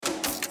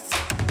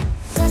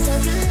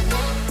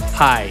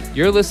Hi,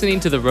 you're listening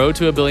to the Road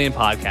to a Billion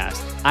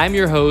podcast. I'm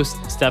your host,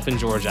 Stefan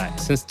Georgi.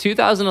 Since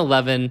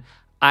 2011,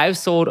 I've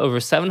sold over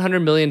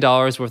 $700 million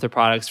worth of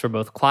products for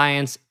both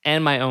clients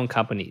and my own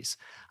companies.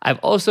 I've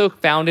also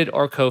founded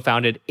or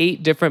co-founded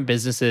 8 different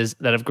businesses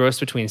that have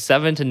grossed between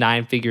 7 to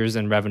 9 figures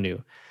in revenue.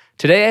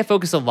 Today, I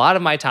focus a lot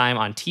of my time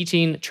on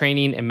teaching,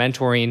 training, and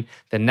mentoring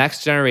the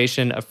next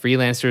generation of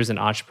freelancers and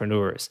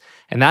entrepreneurs.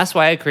 And that's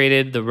why I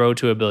created The Road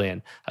to a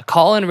Billion, a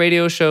call-in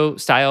radio show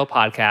style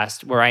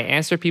podcast where I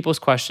answer people's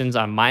questions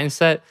on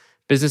mindset,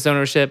 business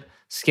ownership,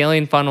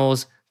 scaling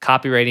funnels,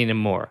 copywriting, and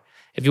more.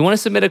 If you want to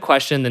submit a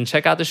question, then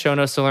check out the show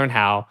notes to learn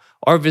how,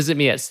 or visit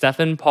me at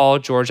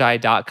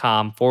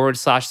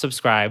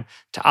stefanpaulgeorgi.com/subscribe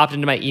to opt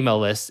into my email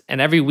list.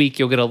 And every week,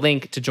 you'll get a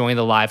link to join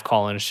the live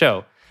call-in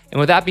show. And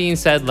with that being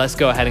said, let's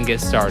go ahead and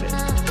get started.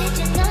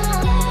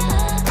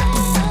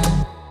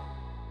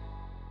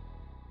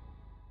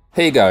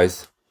 Hey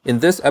guys, in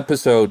this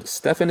episode,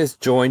 Stefan is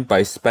joined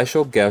by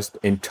special guest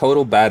and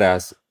total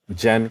badass,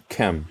 Jen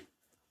Kim.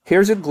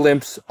 Here's a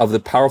glimpse of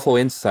the powerful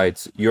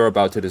insights you're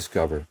about to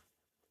discover.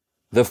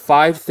 The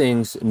 5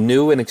 things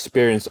new and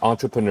experienced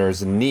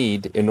entrepreneurs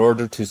need in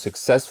order to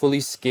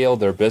successfully scale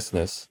their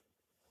business.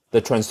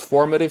 The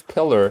transformative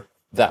pillar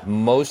that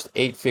most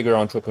 8-figure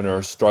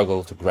entrepreneurs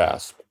struggle to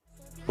grasp.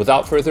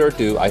 Without further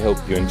ado, I hope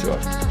you enjoy.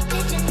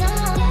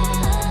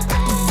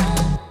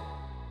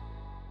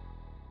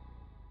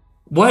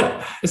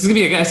 This is gonna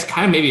be, I guess,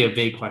 kind of maybe a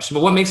vague question,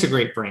 but what makes a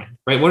great brand,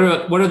 right? What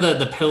are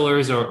the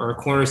pillars or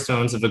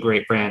cornerstones of a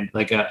great brand,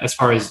 like as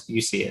far as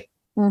you see it?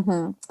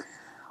 Mm-hmm.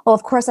 Well,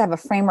 of course, I have a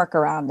framework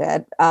around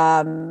it.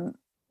 And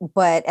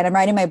I'm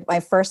writing my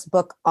first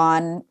book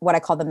on what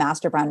I call the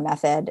Master Brand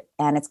Method,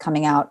 and it's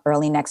coming out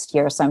early next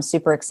year. So I'm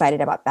super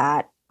excited about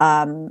that.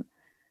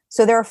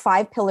 So there are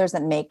 5 pillars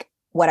that make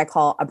what I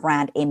call a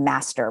brand a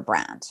master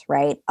brand,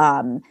 right?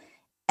 And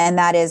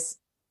that is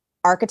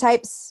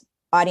archetypes,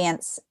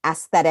 audience,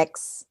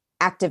 aesthetics,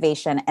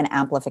 activation, and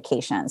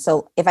amplification.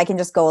 So if I can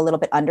just go a little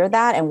bit under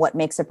that and what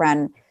makes a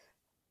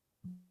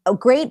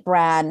great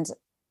brand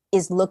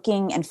is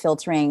looking and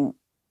filtering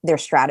their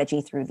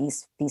strategy through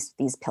these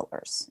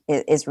pillars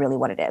is really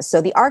what it is. So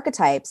the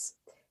archetypes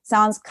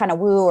sounds kind of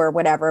woo or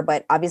whatever,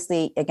 but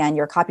obviously, again,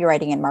 you're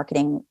copywriting and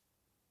marketing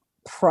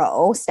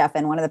pro,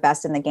 Stefan, one of the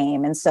best in the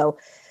game. And so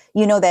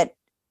you know that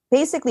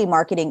basically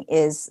marketing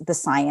is the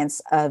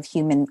science of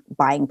human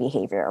buying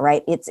behavior,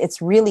 right?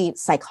 It's really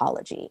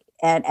psychology.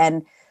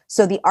 And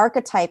so the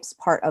archetypes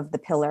part of the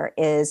pillar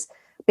is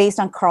based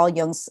on Carl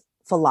Jung's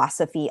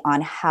philosophy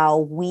on how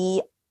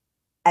we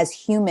as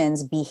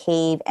humans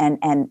behave and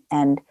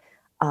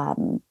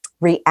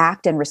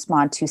react and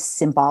respond to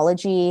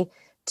symbology,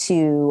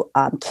 to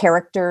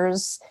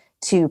characters,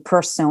 to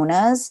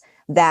personas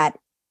that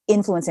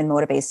influence and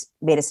motivate us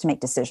to make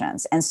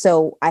decisions. And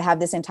so I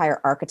have this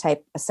entire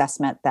archetype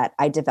assessment that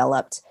I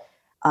developed.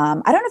 I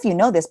don't know if you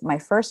know this, but my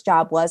first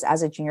job was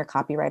as a junior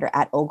copywriter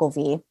at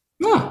Ogilvy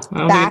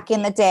back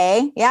in the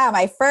day. Yeah,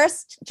 my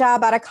first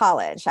job out of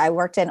college. I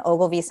worked in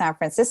Ogilvy, San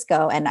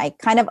Francisco, and I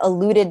kind of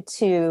alluded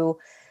to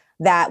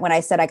that when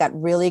I said I got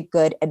really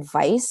good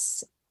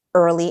advice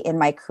early in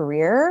my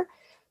career.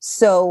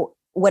 So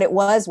what it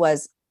was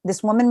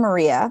this woman,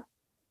 Maria,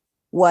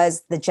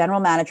 was the general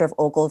manager of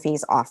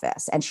Ogilvy's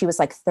office. And she was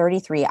like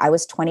 33. I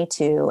was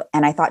 22.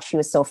 And I thought she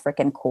was so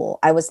freaking cool.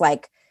 I was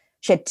like,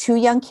 she had 2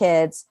 young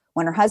kids.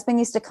 When her husband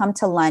used to come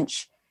to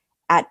lunch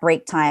at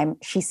break time,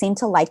 she seemed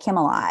to like him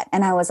a lot.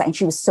 And I was like, and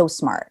she was so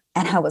smart.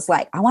 And I was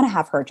like, I want to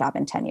have her job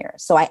in 10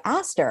 years. So I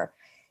asked her,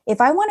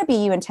 if I want to be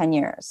you in 10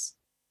 years,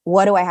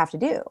 what do I have to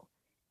do?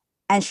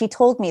 And she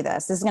told me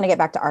this is going to get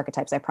back to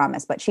archetypes, I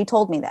promise. But she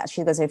told me that.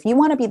 She goes, if you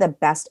want to be the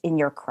best in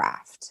your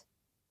craft,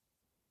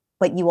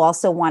 but you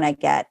also want to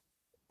get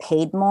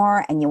paid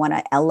more and you want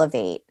to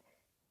elevate,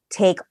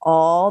 take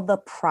all the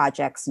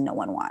projects no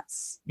one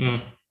wants.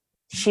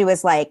 She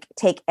was like,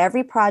 take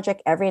every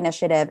project, every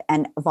initiative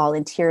and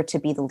volunteer to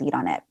be the lead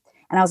on it.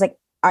 And I was like,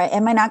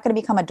 am I not going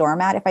to become a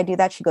doormat if I do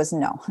that? She goes,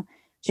 no.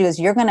 She goes,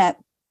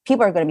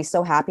 people are going to be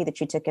so happy that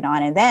you took it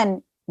on. And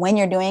then when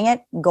you're doing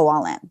it, go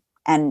all in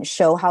and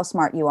show how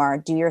smart you are,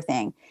 do your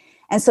thing.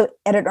 And so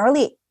at an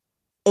early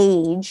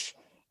age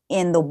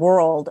in the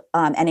world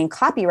and in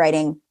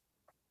copywriting,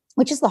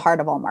 which is the heart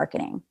of all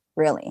marketing,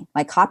 really.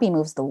 Like copy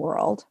moves the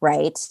world,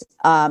 right?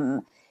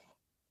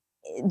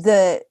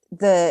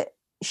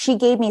 She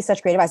gave me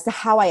such great advice to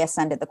how I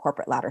ascended the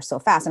corporate ladder so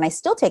fast. And I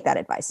still take that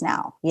advice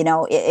now. You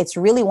know, it's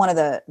really one of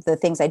the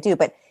things I do,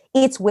 but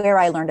it's where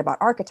I learned about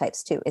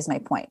archetypes too, is my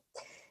point.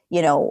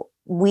 You know,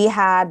 we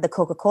had the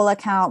Coca-Cola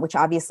account, which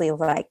obviously is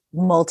like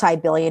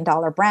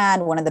multi-billion-dollar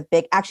brand, one of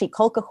the actually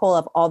Coca-Cola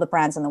of all the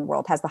brands in the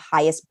world has the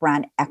highest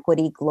brand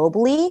equity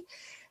globally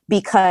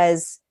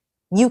because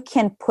you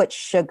can put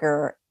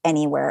sugar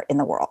anywhere in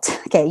the world.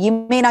 Okay. You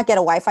may not get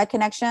a Wi-Fi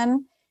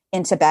connection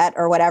in Tibet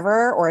or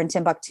whatever, or in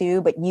Timbuktu,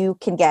 but you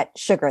can get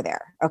sugar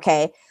there.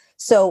 Okay.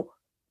 So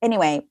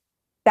anyway,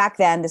 back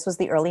then, this was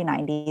the early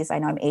 90s. I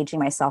know I'm aging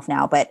myself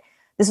now, but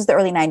this was the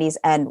early 90s.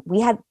 And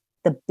we had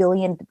a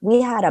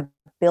 $1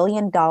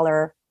 billion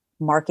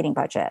marketing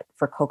budget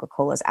for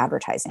Coca-Cola's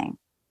advertising.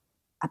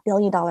 $1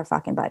 billion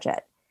fucking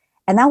budget.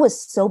 And that was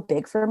so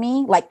big for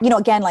me. Like, you know,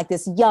 again, like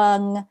this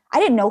young, I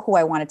didn't know who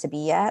I wanted to be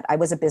yet. I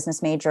was a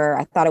business major.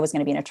 I thought I was going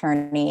to be an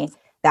attorney.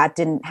 That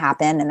didn't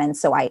happen. And then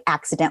so I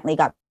accidentally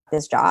got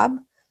this job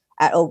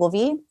at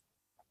Ogilvy.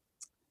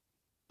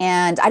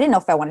 And I didn't know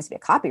if I wanted to be a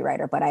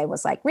copywriter, but I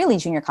was like really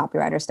junior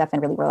copywriter stuff,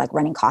 and really were like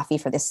running coffee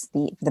for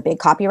the big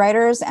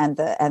copywriters and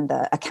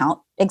the account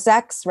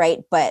execs,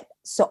 right? But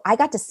so I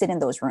got to sit in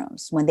those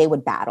rooms when they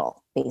would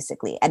battle,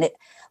 basically. And it,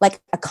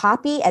 like, a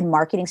copy and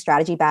marketing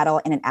strategy battle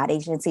in an ad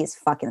agency is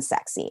fucking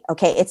sexy.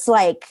 Okay. It's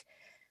like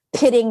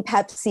pitting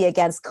Pepsi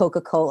against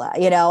Coca-Cola,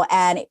 you know,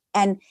 and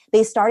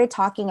they started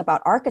talking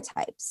about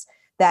archetypes,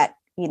 that,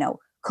 you know,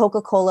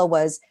 Coca-Cola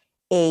was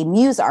a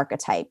muse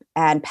archetype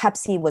and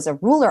Pepsi was a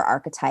ruler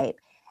archetype.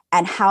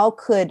 And how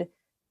could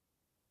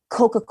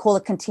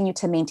Coca-Cola continue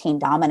to maintain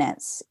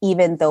dominance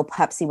even though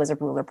Pepsi was a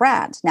ruler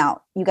brand?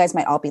 Now, you guys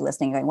might all be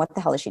listening going, what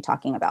the hell is she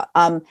talking about?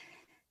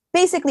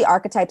 Basically,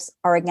 archetypes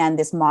are, again,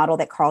 this model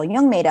that Carl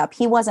Jung made up.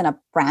 He wasn't a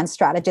brand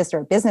strategist or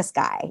a business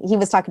guy. He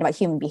was talking about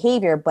human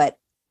behavior, but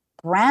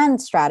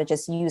brand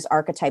strategists use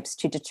archetypes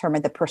to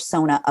determine the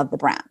persona of the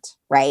brand,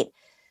 right?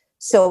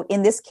 So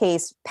in this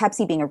case,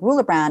 Pepsi being a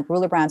ruler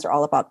brands are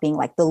all about being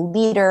like the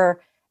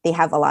leader. They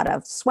have a lot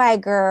of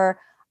swagger.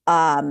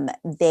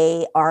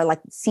 They are like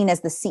seen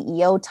as the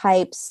CEO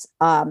types,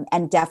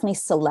 and definitely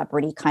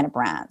celebrity kind of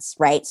brands,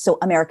 right? So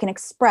American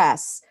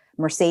Express,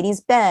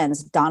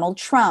 Mercedes-Benz, Donald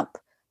Trump,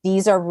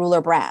 these are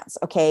ruler brands,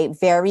 okay?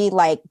 Very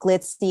like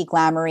glitzy,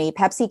 glamoury.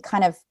 Pepsi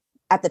kind of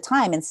at the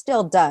time, and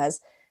still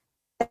does,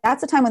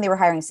 that's the time when they were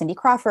hiring Cindy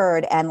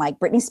Crawford and like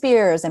Britney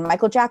Spears and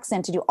Michael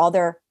Jackson to do all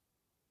their,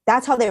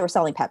 that's how they were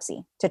selling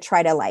Pepsi, to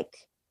try to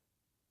like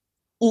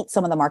eat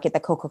some of the market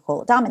that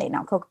Coca-Cola dominated.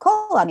 Now,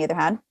 Coca-Cola, on the other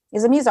hand,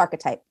 is a muse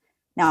archetype.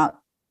 Now,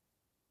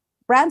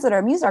 brands that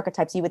are muse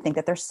archetypes, you would think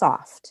that they're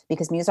soft,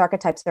 because muse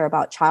archetypes are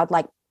about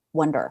childlike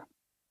wonder.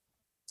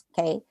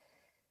 Okay.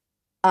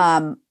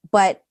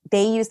 But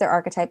they use their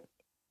archetype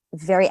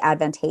very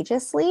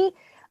advantageously,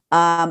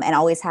 and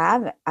always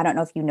have. I don't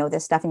know if you know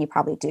this stuff, and you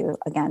probably do,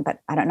 again, but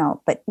I don't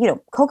know. But, you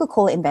know,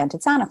 Coca-Cola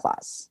invented Santa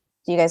Claus.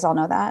 Do you guys all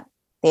know that?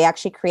 They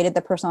actually created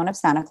the persona of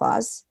Santa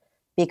Claus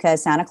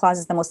because Santa Claus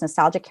is the most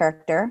nostalgic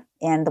character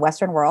in the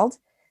Western world.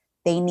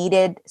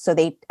 So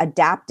they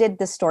adapted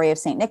the story of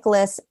St.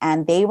 Nicholas,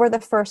 and they were the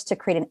first to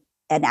create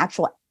an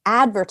actual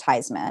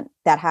advertisement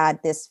that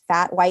had this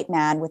fat white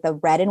man with a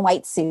red and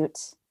white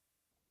suit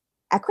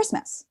at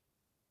Christmas.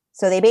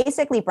 So they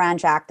basically brand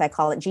jacked, I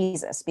call it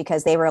Jesus,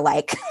 because they were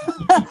like,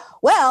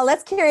 well,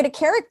 let's create a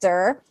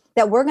character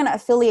that we're going to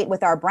affiliate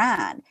with our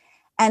brand.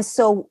 And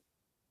so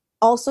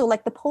also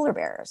like the polar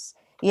bears,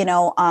 you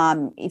know,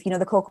 if you know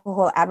the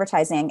Coca-Cola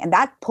advertising and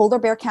that polar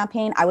bear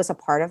campaign, I was a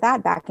part of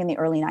that back in the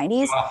early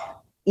 90s.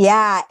 Wow.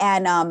 Yeah.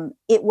 And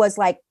it was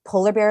like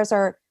polar bears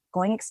are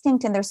going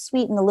extinct and they're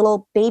sweet and the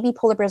little baby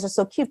polar bears are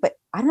so cute. But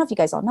I don't know if you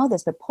guys all know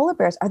this, but polar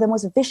bears are the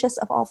most vicious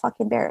of all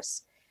fucking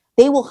bears.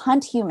 They will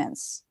hunt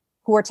humans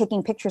who are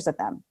taking pictures of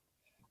them.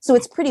 So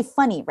it's pretty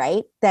funny,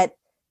 right? But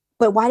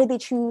why did they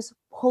choose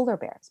polar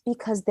bears?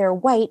 Because they're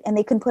white and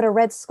they can put a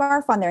red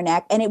scarf on their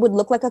neck and it would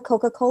look like a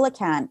Coca-Cola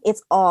can.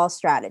 It's all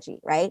strategy,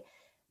 right?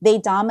 They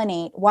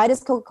dominate. Why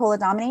does Coca-Cola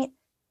dominate?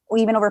 Or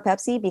even over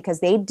Pepsi? Because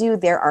they do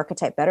their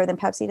archetype better than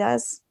Pepsi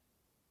does,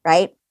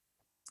 right?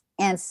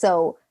 And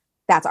so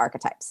that's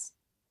archetypes.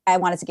 I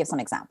wanted to give some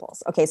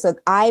examples. Okay, so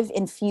I've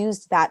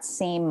infused that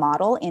same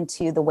model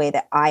into the way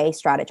that I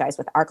strategize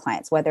with our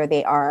clients, whether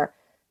they are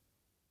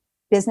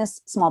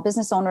small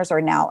business owners,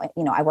 or now,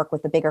 you know, I work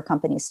with the bigger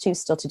companies too,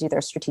 still to do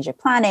their strategic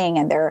planning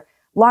and their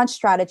launch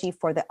strategy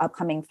for the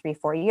upcoming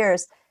 3-4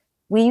 years.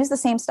 We use the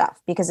same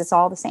stuff because it's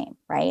all the same,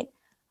 right?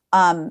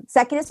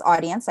 Second is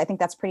audience. I think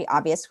that's pretty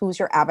obvious. Who's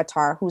your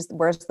avatar?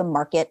 Where's the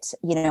market,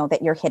 you know,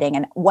 that you're hitting,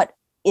 and what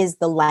is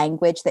the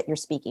language that you're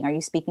speaking? Are you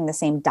speaking the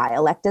same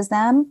dialect as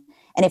them?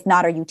 And if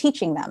not, are you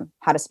teaching them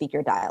how to speak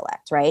your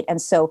dialect, right?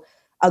 And so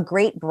a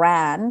great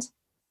brand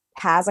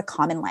has a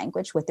common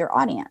language with their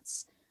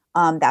audience.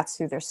 That's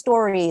through their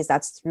stories,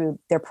 that's through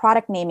their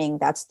product naming,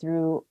 that's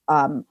through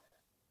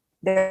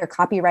their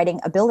copywriting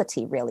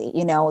ability, really,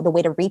 you know, the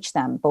way to reach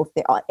them both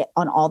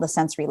on all the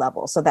sensory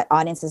levels. So that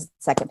audience is the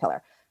second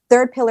pillar.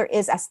 Third pillar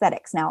is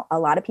aesthetics. Now, a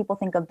lot of people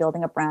think of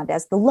building a brand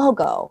as the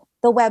logo,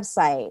 the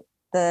website,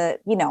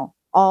 you know,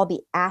 all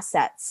the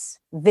assets,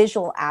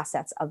 visual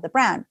assets of the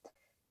brand.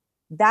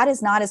 That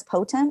is not as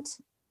potent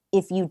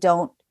if you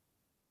don't.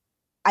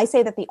 I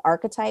say that the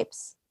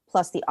archetypes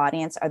plus the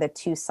audience are the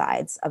two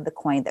sides of the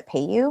coin that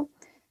pay you.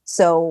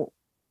 So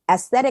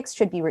aesthetics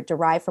should be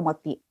derived from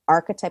what the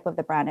archetype of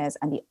the brand is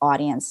and the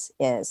audience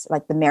is,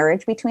 like the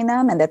marriage between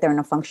them, and that they're in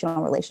a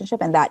functional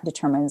relationship, and that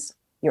determines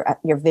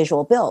your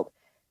visual build.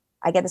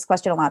 I get this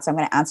question a lot, so I'm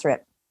going to answer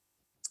it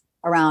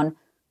around,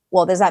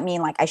 well, does that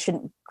mean like I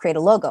shouldn't create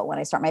a logo when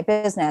I start my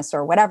business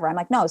or whatever? I'm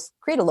like, no,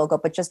 create a logo,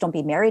 but just don't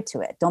be married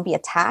to it. Don't be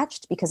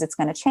attached, because it's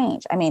going to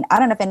change. I mean, I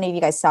don't know if any of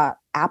you guys saw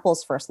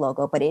Apple's first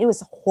logo, but it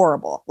was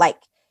horrible. Like,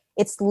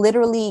 it's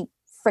literally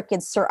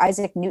freaking Sir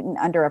Isaac Newton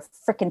under a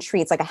freaking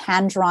tree. It's like a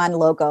hand-drawn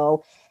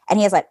logo, and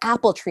he has an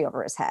apple tree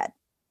over his head.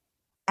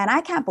 And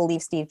I can't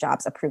believe Steve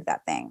Jobs approved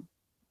that thing.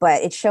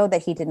 But it showed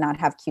that he did not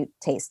have cute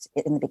taste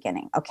in the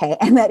beginning, okay?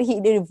 And that he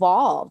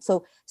evolved.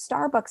 So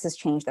Starbucks has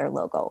changed their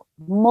logo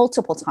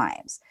multiple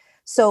times.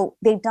 So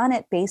they've done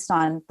it based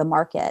on the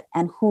market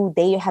and who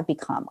they have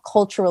become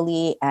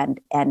culturally and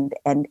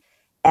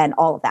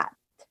all of that.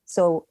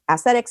 So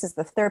aesthetics is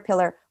the third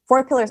pillar.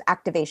 Fourth pillar is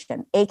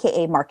activation,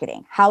 AKA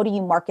marketing. How do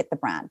you market the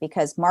brand?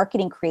 Because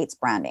marketing creates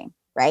branding,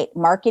 right?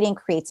 Marketing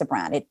creates a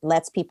brand. It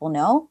lets people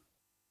know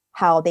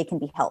how they can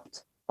be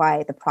helped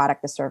by the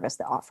product, the service,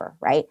 the offer,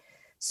 right?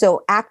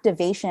 So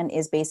activation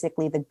is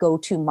basically the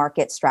go-to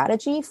market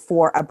strategy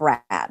for a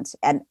brand.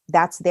 And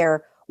that's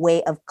their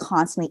way of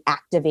constantly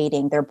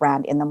activating their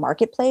brand in the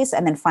marketplace.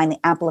 And then finally,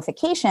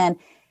 amplification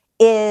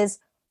is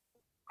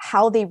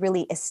how they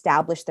really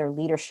establish their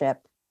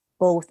leadership,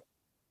 both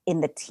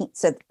in the team.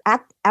 So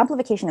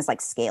amplification is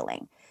like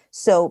scaling.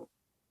 So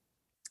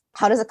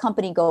how does a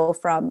company go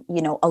from,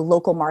 a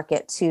local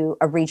market to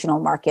a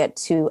regional market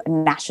to a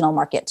national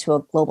market to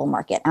a global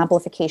market?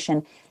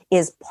 Amplification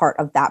is part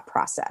of that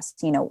process.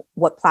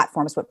 What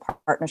platforms, what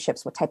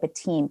partnerships, what type of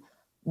team,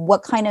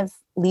 what kind of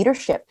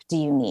leadership do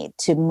you need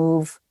to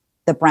move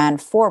the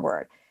brand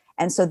forward?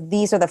 And so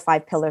these are the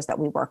 5 pillars that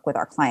we work with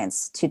our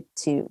clients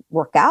to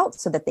work out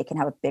so that they can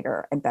have a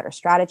bigger and better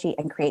strategy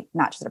and create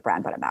not just a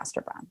brand, but a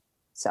master brand.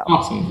 So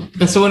awesome.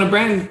 And so when a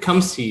brand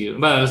comes to you,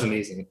 that was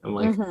amazing. I'm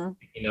like,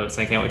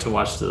 I can't wait to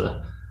watch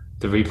the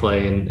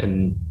replay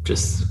and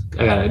just,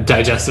 I gotta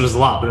digest it. Was a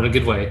lot, but in a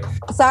good way.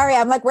 Sorry,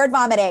 I'm like word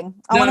vomiting.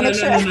 I want to make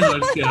sure. No,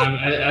 it's good.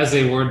 As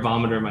a word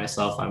vomiter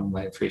myself,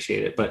 I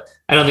appreciate it, but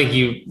I don't think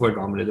you word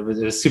vomited. It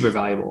was super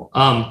valuable.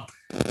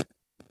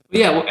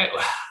 Yeah,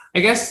 I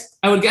guess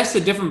I would guess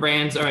that different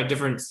brands are at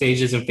different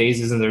stages and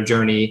phases in their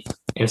journey.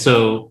 And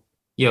so,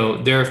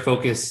 their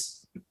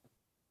focus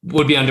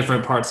would be on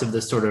different parts of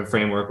this sort of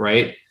framework,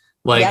 right?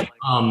 Like,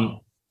 yep.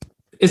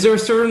 Is there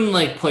certain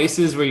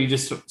places where you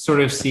just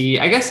sort of see,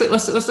 I guess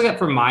let's look at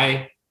for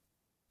my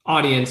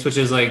audience, which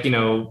is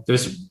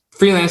there's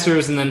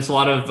freelancers and then it's a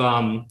lot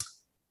of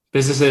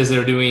businesses that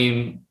are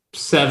doing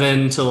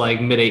 7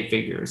 to mid 8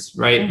 figures,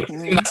 right? Which I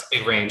think that's a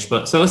big range.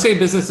 But so let's say a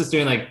business is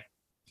doing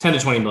 10 to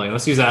 20 million.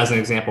 Let's use that as an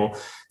example.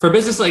 For a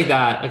business like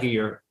that, a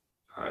year,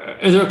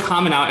 is there a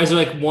common out? Is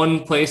there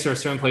one place or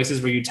certain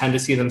places where you tend to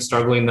see them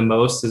struggling the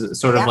most? Is it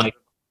sort of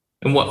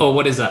and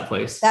what is that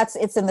place?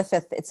 It's in the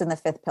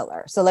fifth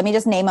pillar. So let me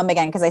just name them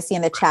again, because I see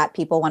in the chat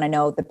people want to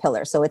know the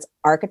pillars. So it's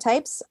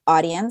archetypes,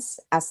 audience,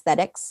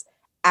 aesthetics,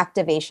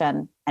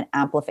 activation, and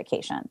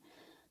amplification.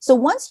 So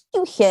once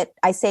you hit,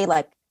 I say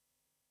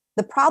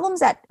the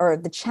problems or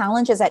the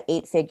challenges at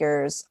 8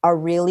 figures are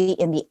really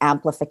in the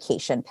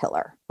amplification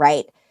pillar,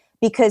 right?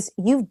 Because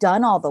you've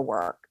done all the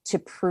work to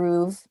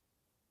prove,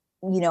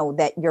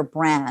 that your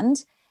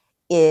brand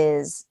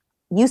is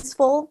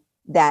useful,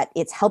 that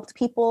it's helped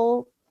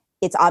people.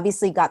 It's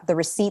obviously got the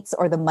receipts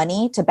or the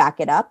money to back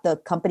it up. The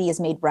company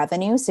has made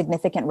revenue,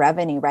 significant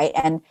revenue, right?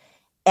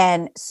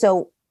 And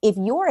so if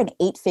you're an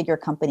 8-figure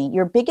company,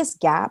 your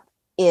biggest gap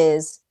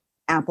is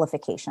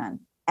amplification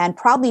and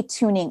probably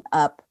tuning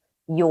up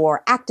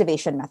your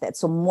activation methods.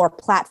 So more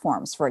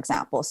platforms, for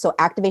example. So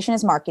activation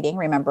is marketing,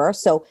 remember?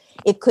 So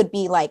it could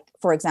be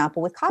for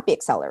example, with Copy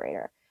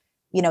Accelerator,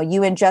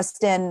 you and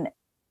Justin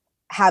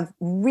have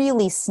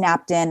really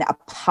snapped in a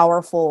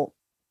powerful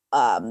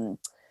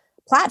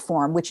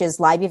platform, which is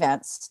live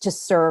events to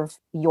serve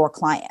your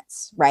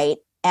clients, right?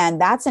 And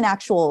that's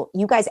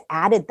you guys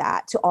added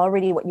that to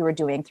already what you were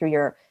doing through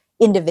your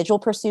individual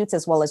pursuits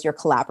as well as your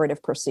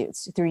collaborative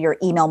pursuits, through your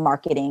email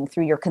marketing,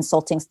 through your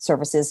consulting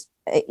services,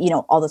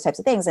 all those types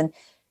of things. And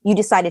you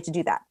decided to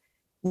do that.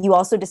 You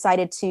also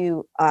decided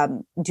to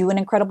do an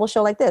incredible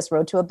show like this,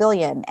 Road to a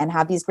Billion, and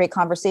have these great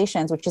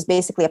conversations, which is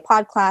basically a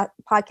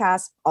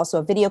podcast, also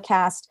a video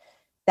cast.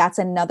 That's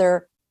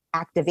another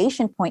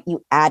activation point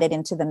you added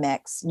into the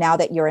mix now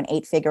that you're an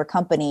 8-figure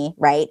company,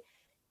 right?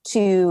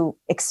 To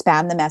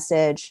expand the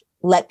message,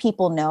 let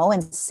people know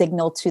and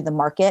signal to the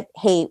market,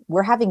 hey,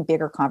 we're having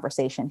bigger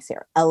conversations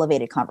here,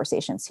 elevated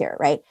conversations here,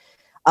 right?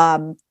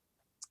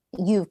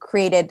 You've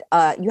created,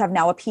 you have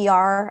now a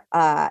PR,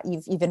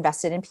 you've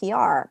invested in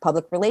PR,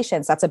 public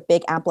relations. That's a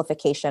big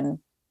amplification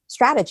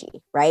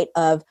strategy, right?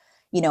 Of,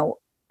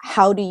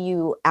 how do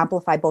you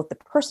amplify both the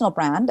personal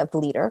brand of the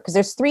leader? Because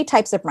there's 3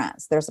 types of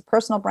brands. There's a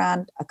personal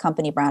brand, a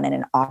company brand, and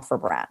an offer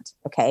brand,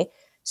 okay?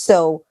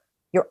 So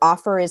your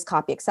offer is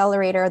Copy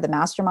Accelerator, the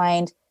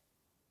mastermind.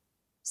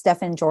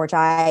 Stefan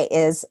Georgi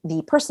is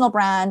the personal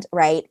brand,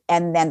 right?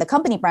 And then the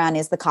company brand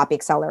is the Copy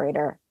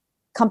Accelerator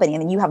company.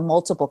 And then you have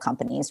multiple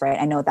companies, right?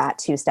 I know that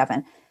too,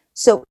 Stefan.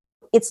 So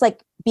it's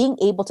being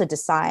able to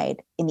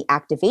decide in the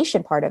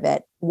activation part of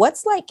it,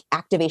 what's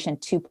activation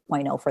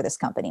 2.0 for this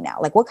company now?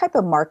 What type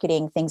of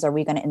marketing things are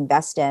we going to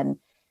invest in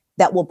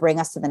that will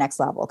bring us to the next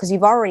level? Because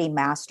you've already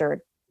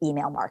mastered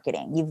email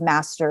marketing. You've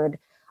mastered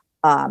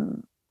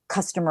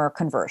customer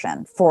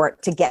conversion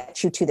to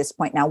get you to this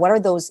point. Now, what are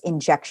those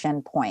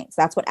injection points?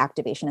 That's what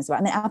activation is about.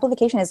 And then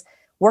amplification is,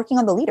 working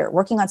on the leader,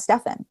 working on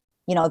Stefan,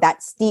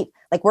 that Steve,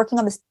 like working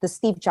on the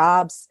Steve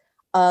Jobs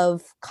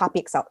of copy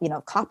Excel,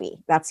 copy,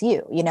 that's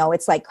you,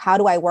 it's like, how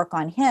do I work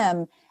on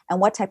him, and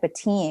what type of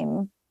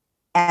team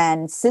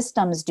and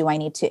systems do I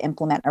need to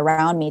implement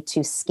around me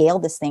to scale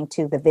this thing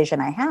to the vision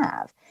I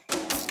have?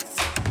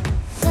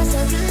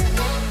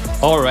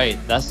 All right,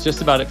 that's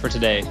just about it for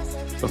today.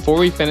 Before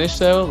we finish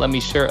though, let me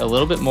share a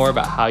little bit more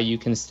about how you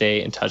can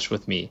stay in touch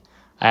with me.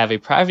 I have a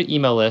private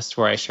email list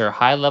where I share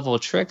high-level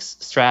tricks,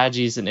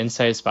 strategies, and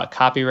insights about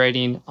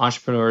copywriting,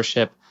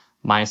 entrepreneurship,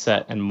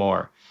 mindset, and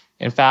more.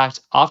 In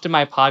fact, often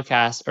my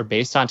podcasts are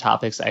based on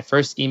topics I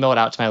first emailed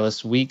out to my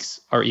list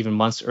weeks or even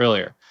months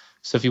earlier.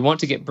 So if you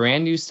want to get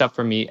brand new stuff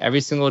from me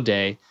every single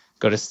day,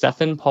 go to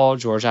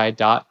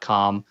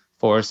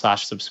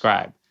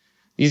stefanpaulgeorgi.com/subscribe.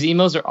 These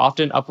emails are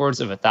often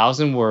upwards of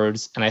 1,000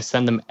 words, and I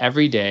send them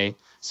every day.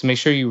 So make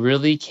sure you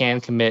really can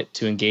commit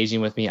to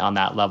engaging with me on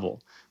that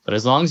level. But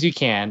as long as you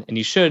can, and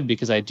you should,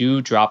 because I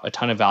do drop a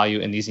ton of value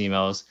in these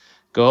emails,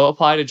 go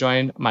apply to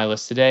join my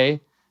list today.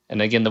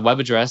 And again, the web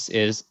address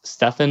is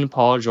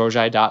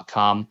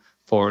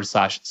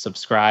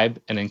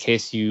stefanpaulgeorgi.com/subscribe. And in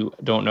case you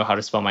don't know how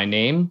to spell my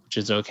name, which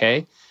is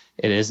okay,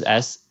 it is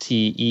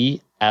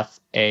Stefan,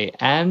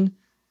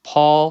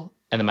 Paul,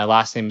 and then my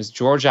last name is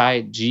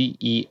Georgi,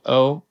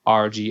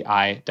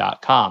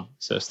 GEORGI.com.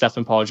 So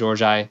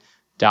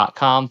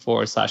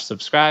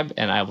stefanpaulgeorgi.com/subscribe,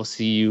 and I will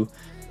see you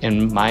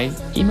in my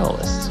email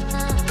list.